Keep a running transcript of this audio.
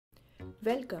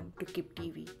Welcome to KIP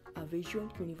TV, a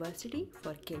visual university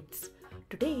for kids.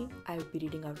 Today I will be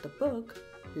reading out the book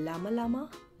Llama Llama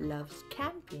Loves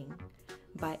Camping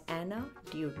by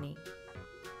Dewdney.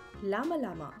 Llama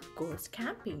Llama goes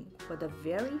camping for the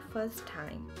very first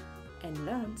time and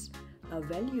learns a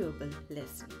valuable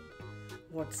lesson.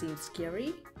 What seems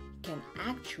scary can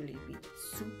actually be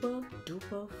super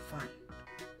duper fun.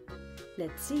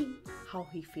 Let's see how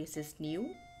he faces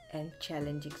new and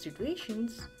challenging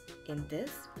situations in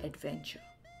this adventure.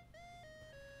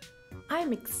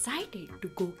 I'm excited to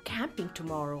go camping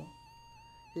tomorrow,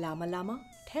 Llama Llama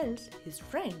tells his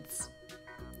friends.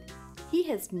 He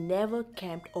has never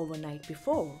camped overnight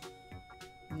before.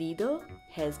 Neither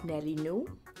has Nellie Nu,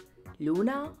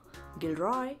 Luna,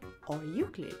 Gilroy, or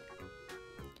Euclid.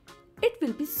 It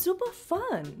will be super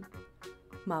fun,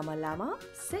 Mama Llama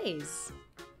says.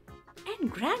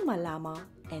 And Grandma Llama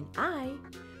and I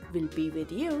will be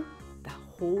with you the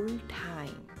whole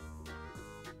time.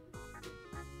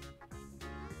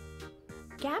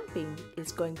 Camping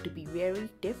is going to be very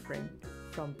different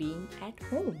from being at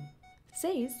home,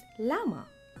 says Llama.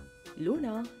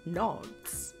 Luna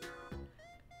nods.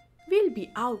 We'll be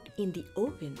out in the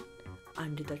open,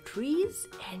 under the trees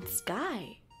and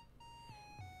sky.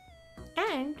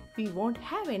 And we won't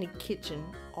have any kitchen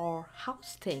or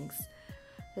house things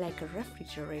like a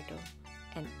refrigerator,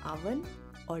 an oven,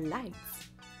 or lights,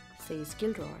 says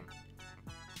Gilroy.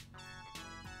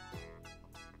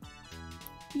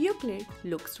 Euclid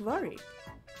looks worried.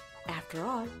 After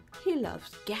all, he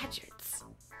loves gadgets.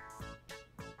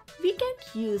 We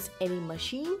can't use any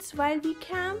machines while we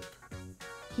camp?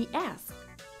 He asks.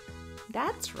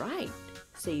 That's right,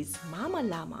 says Mama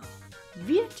Llama.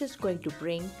 We are just going to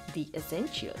bring the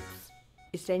essentials.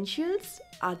 Essentials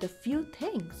are the few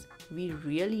things we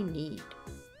really need.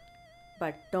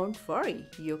 But don't worry,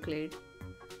 Euclid.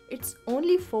 It's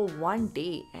only for one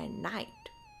day and night.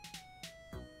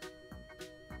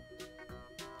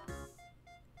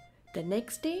 The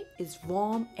next day is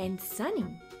warm and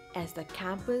sunny as the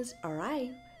campers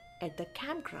arrive at the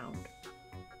campground.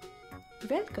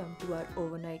 Welcome to our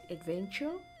overnight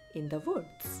adventure in the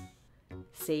woods,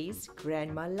 says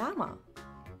Grandma Llama.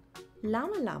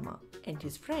 Llama Llama and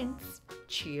his friends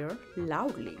cheer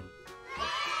loudly.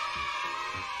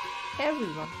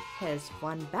 Everyone has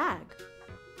one bag,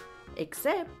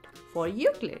 except for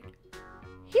Euclid.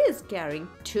 He is carrying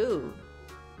two.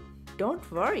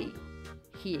 Don't worry,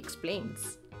 he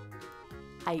explains.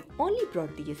 I only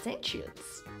brought the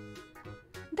essentials.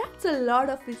 That's a lot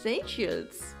of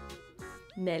essentials,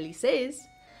 Nellie says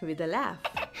with a laugh.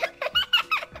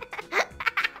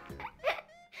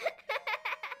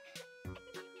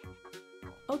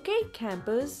 Okay,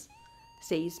 campers,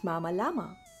 says Mama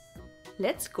Llama.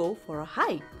 Let's go for a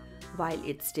hike while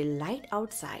it's still light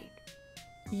outside.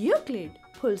 Euclid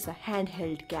pulls a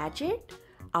handheld gadget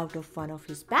out of one of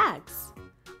his bags.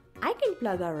 I can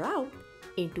plug a route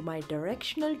into my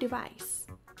directional device,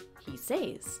 he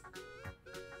says.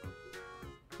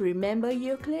 Remember,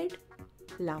 Euclid?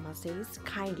 Llama says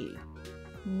kindly.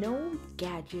 No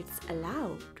gadgets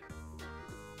allowed.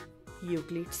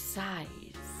 Euclid sighs.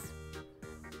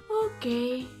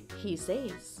 Okay, he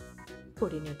says,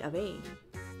 putting it away.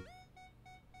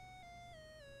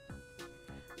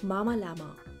 Mama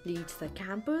Llama leads the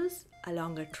campers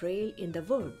along a trail in the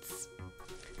woods.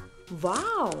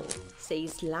 Wow,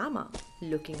 says Llama,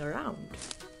 looking around.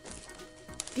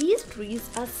 These trees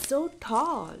are so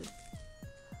tall.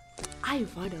 I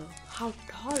wonder how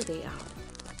tall they are,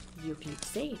 Euclid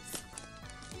says.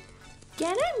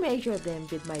 Can I measure them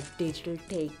with my digital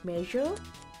tape measure?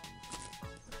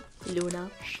 Luna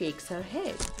shakes her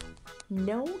head.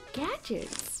 No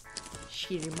gadgets,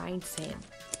 she reminds him.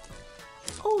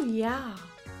 Oh yeah,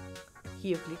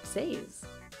 Euclid says.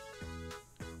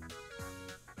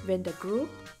 When the group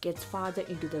gets farther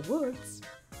into the woods,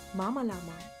 Mama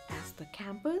Llama asks the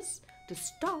campers to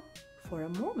stop for a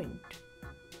moment.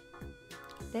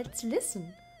 Let's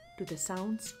listen to the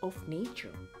sounds of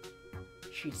nature,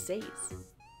 she says.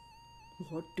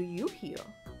 What do you hear?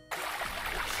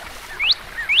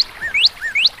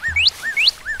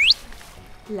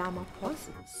 Llama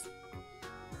pauses.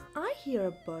 I hear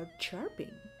a bird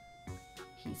chirping,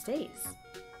 he says.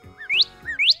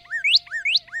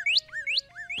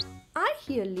 I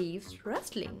hear leaves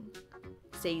rustling,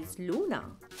 says Luna.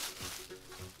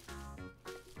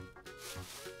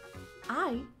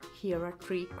 I hear a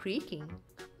tree creaking,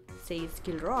 says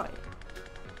Gilroy.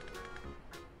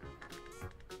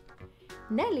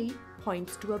 Nellie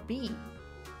points to a bee.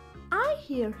 I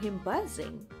hear him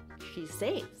buzzing, she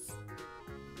says.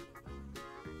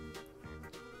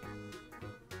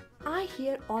 I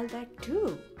hear all that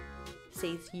too,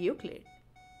 says Euclid.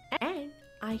 And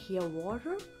I hear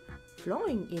water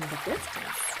flowing in the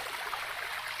distance.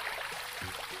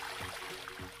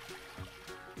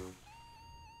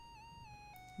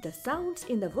 The sounds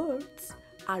in the words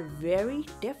are very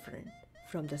different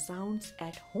from the sounds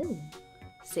at home,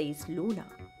 says Luna.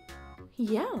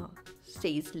 Yeah,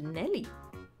 says Nelly.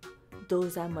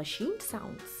 Those are machine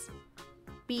sounds.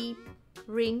 Beep,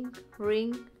 ring,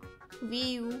 ring,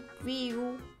 wee-oo,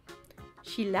 wee-oo.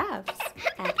 She laughs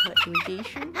at her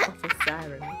imitation of a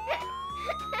siren.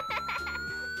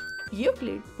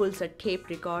 Euclid pulls a tape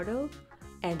recorder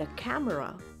and a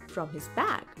camera from his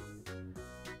bag.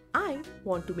 I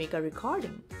want to make a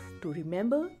recording to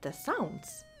remember the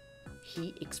sounds,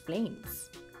 he explains.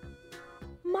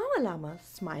 Mama Llama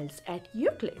smiles at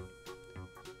Euclid.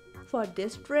 For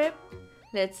this trip,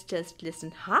 let's just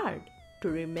listen hard to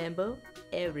remember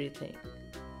everything,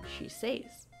 she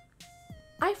says.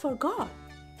 I forgot,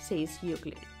 says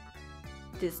Euclid.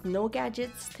 This no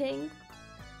gadgets thing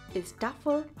is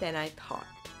tougher than I thought.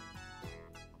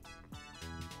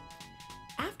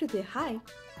 After their hike,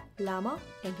 Llama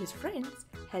and his friends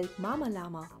help Mama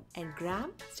Llama and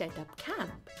Gram set up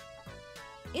camp.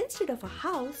 Instead of a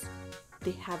house,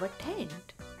 they have a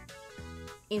tent.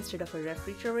 Instead of a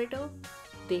refrigerator,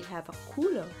 they have a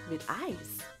cooler with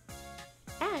ice.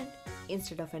 And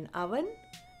instead of an oven,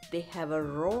 they have a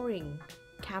roaring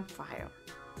campfire.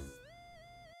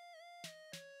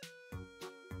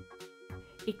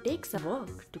 It takes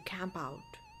work to camp out,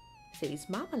 says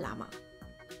Mama Llama.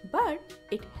 But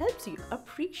it helps you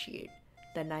appreciate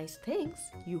the nice things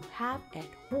you have at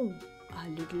home a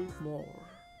little more.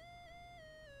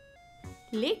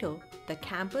 Later, the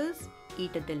campers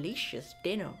eat a delicious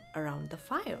dinner around the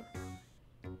fire.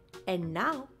 And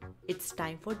now it's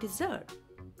time for dessert,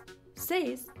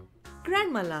 says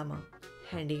Grandma Llama,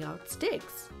 handing out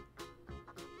sticks.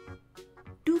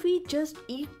 Do we just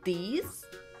eat these?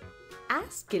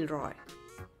 Asks Gilroy.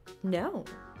 No,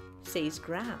 says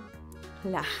Gram,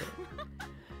 laughing.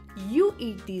 You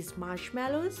eat these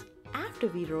marshmallows after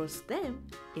we roast them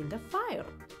in the fire.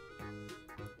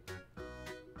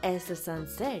 As the sun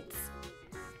sets,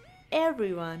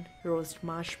 everyone roasts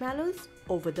marshmallows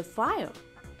over the fire.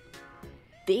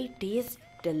 They taste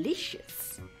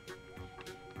delicious.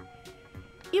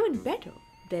 Even better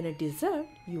than a dessert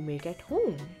you make at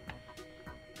home.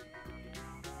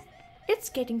 It's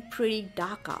getting pretty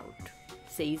dark out,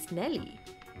 says Nelly.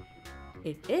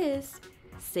 It is,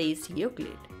 says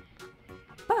Euclid.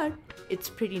 But it's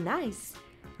pretty nice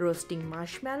roasting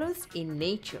marshmallows in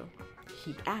nature,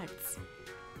 he adds,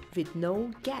 with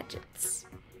no gadgets.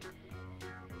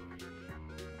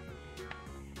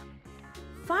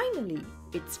 Finally,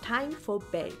 it's time for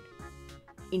bed.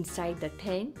 Inside the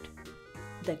tent,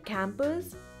 the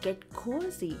campers get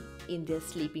cozy in their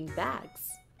sleeping bags.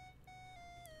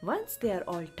 Once they are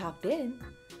all tucked in,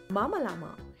 Mama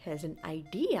Llama has an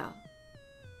idea.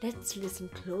 Let's listen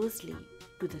closely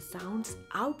to the sounds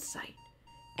outside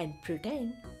and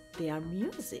pretend they are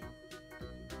music,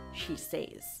 she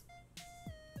says.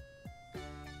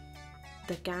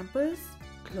 The campers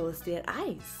close their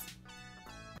eyes.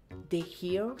 They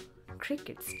hear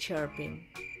crickets chirping.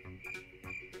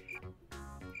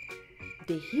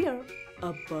 They hear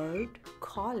a bird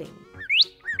calling.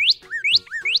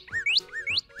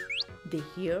 They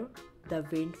hear the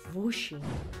wind whooshing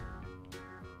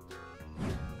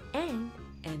and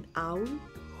an owl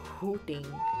hooting.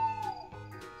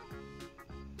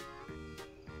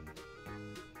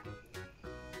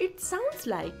 It sounds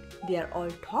like they are all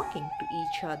talking to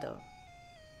each other,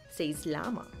 says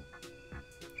Llama.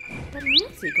 The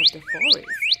music of the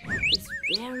forest is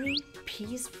very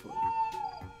peaceful.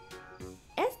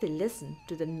 As they listen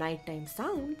to the nighttime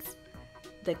sounds,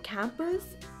 the campers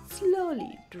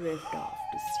slowly drift off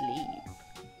to sleep.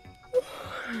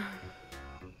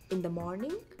 In the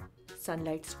morning,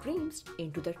 sunlight streams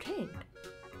into the tent.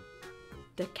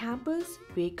 The campers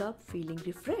wake up feeling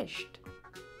refreshed.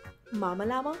 Mama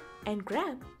Llama and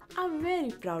Gram are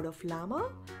very proud of Llama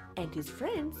and his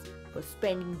friends for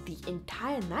spending the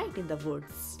entire night in the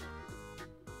woods.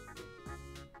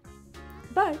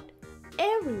 But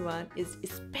everyone is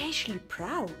especially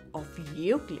proud of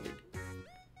Euclid.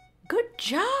 Good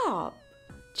job!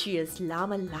 Cheers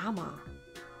Llama Llama.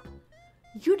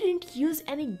 You didn't use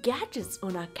any gadgets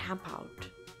on our camp out.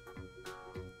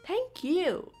 Thank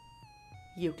you,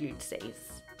 Euclid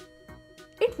says.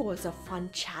 It was a fun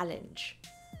challenge.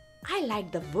 I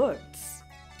like the words.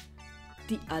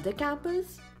 The other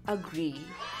campers agree.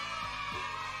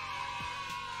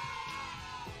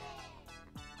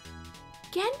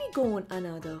 Can we go on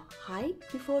another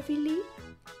hike before we leave?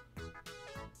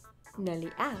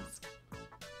 Nelly asked.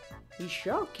 We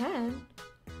sure can,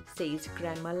 says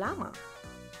Grandma Llama.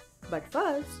 But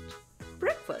first,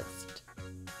 breakfast.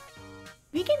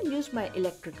 We can use my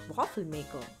electric waffle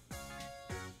maker,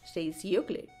 says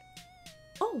Euclid.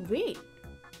 Oh wait,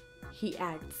 he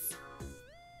adds.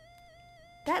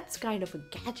 That's kind of a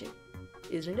gadget,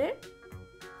 isn't it?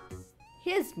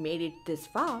 He has made it this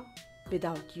far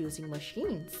without using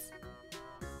machines.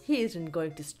 He isn't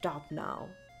going to stop now.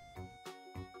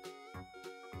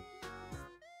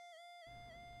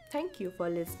 Thank you for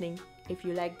listening. If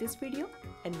you like this video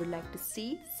and would like to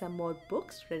see some more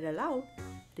books read aloud,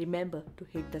 remember to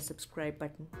hit the subscribe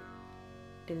button.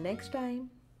 Till next time.